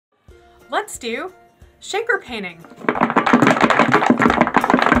Let's do shaker painting.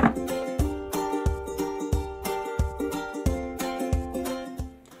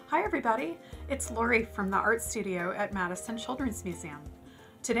 Hi everybody, it's Laurie from the art studio at Madison Children's Museum.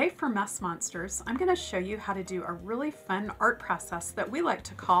 Today for Mess Monsters, I'm going to show you how to do a really fun art process that we like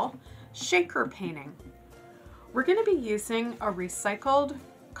to call shaker painting. We're going to be using a recycled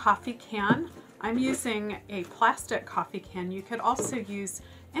coffee can. I'm using a plastic coffee can. You could also use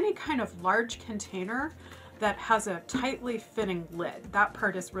any kind of large container that has a tightly fitting lid. That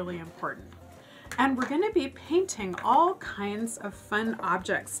part is really important. And we're going to be painting all kinds of fun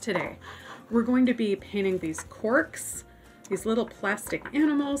objects today. We're going to be painting these corks, these little plastic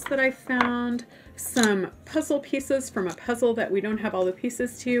animals that I found, some puzzle pieces from a puzzle that we don't have all the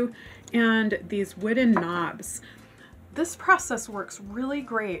pieces to, and these wooden knobs. This process works really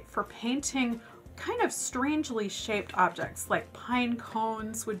great for painting kind of strangely shaped objects, like pine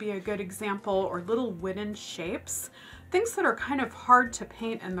cones would be a good example, or little wooden shapes, things that are kind of hard to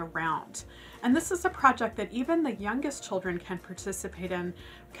paint in the round. And this is a project that even the youngest children can participate in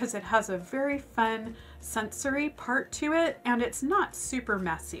because it has a very fun sensory part to it and it's not super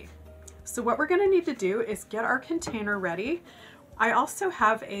messy. So what we're going to need to do is get our container ready. I also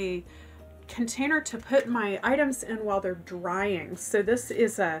have a container to put my items in while they're drying. So this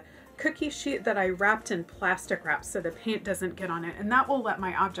is a cookie sheet that I wrapped in plastic wrap so the paint doesn't get on it, and that will let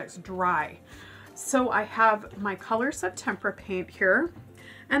my objects dry. So I have my colors of tempera paint here.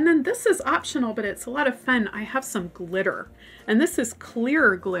 And then this is optional, but it's a lot of fun. I have some glitter, and this is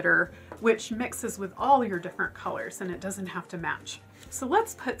clear glitter, which mixes with all your different colors and it doesn't have to match. So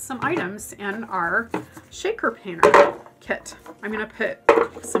let's put some items in our shaker painter kit. I'm gonna put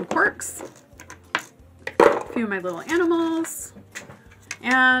some corks, a few of my little animals,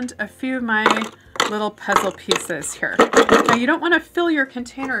 and a few of my little puzzle pieces here. Now you don't want to fill your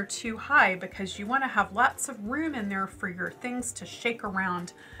container too high because you want to have lots of room in there for your things to shake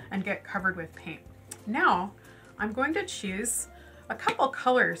around and get covered with paint. Now I'm going to choose a couple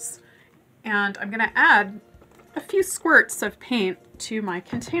colors and I'm going to add a few squirts of paint to my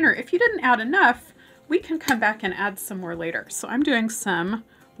container. If you didn't add enough, we can come back and add some more later. So I'm doing some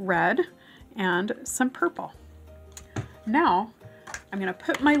red and some purple. Now I'm going to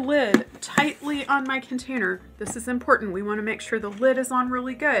put my lid tightly on my container. This is important. We want to make sure the lid is on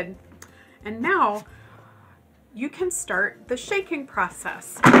really good. And now you can start the shaking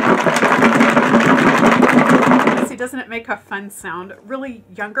process. See, doesn't it make a fun sound? Really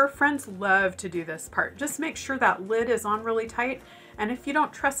younger friends love to do this part. Just make sure that lid is on really tight. And if you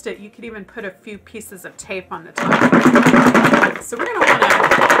don't trust it, you could even put a few pieces of tape on the top. So we're going to want to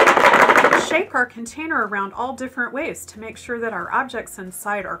shake our container around all different ways to make sure that our objects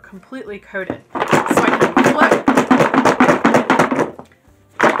inside are completely coated. So I can flip.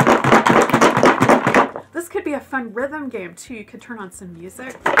 This could be a fun rhythm game too. You could turn on some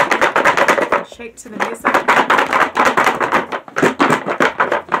music and shake to the music.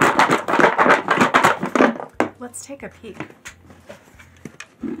 Let's take a peek.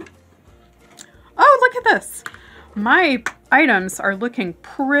 Oh, look at this. My items are looking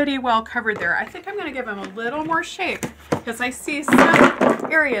pretty well covered there. I think I'm going to give them a little more shape because I see some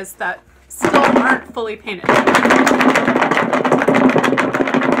areas that still aren't fully painted.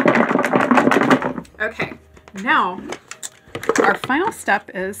 Okay, now our final step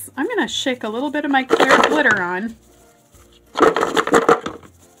is I'm going to shake a little bit of my clear glitter on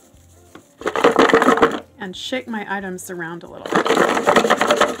and shake my items around a little bit.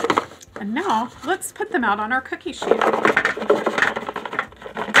 And now let's put them out on our cookie sheet.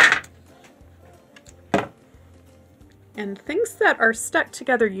 And things that are stuck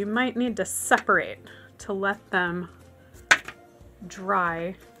together, you might need to separate to let them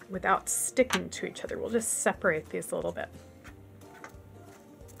dry without sticking to each other. We'll just separate these a little bit.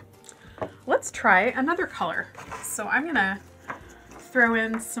 Let's try another color. So I'm gonna throw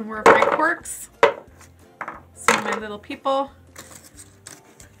in some more of my corks, some of my little people,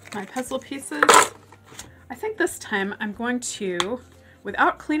 my puzzle pieces. I think this time I'm going to,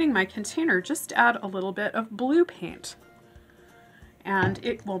 without cleaning my container, just add a little bit of blue paint. And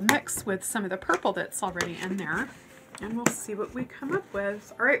it will mix with some of the purple that's already in there. And we'll see what we come up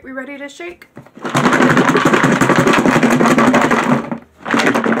with. All right, we ready to shake?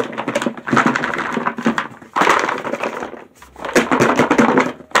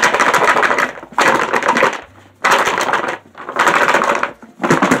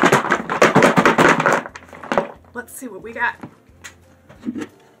 Let's see what we got.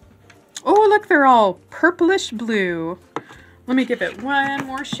 Oh, look, they're all purplish blue. Let me give it one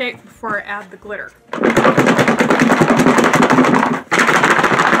more shake before I add the glitter.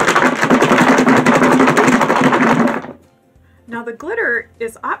 Now the glitter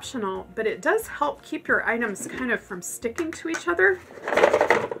is optional, but it does help keep your items kind of from sticking to each other.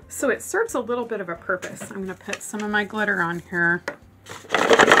 So it serves a little bit of a purpose. I'm gonna put some of my glitter on here.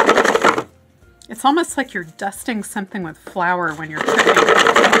 It's almost like you're dusting something with flour when you're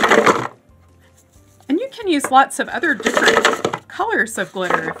cooking. And you can use lots of other different colors of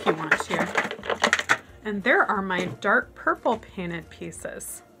glitter if you want to. And there are my dark purple painted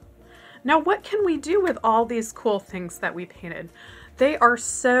pieces. Now what can we do with all these cool things that we painted? They are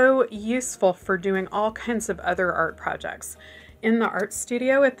so useful for doing all kinds of other art projects. In the art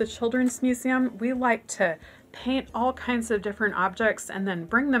studio at the Children's Museum, we like to paint all kinds of different objects and then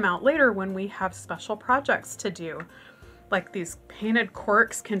bring them out later when we have special projects to do. Like these painted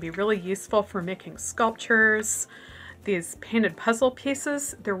corks can be really useful for making sculptures. These painted puzzle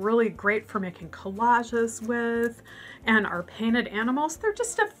pieces, they're really great for making collages with. And our painted animals, they're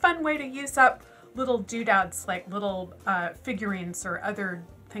just a fun way to use up little doodads like little figurines or other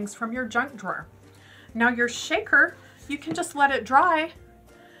things from your junk drawer. Now your shaker, you can just let it dry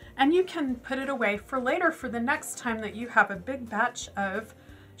and you can put it away for later for the next time that you have a big batch of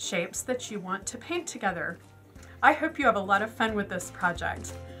shapes that you want to paint together. I hope you have a lot of fun with this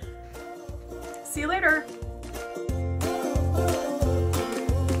project. See you later.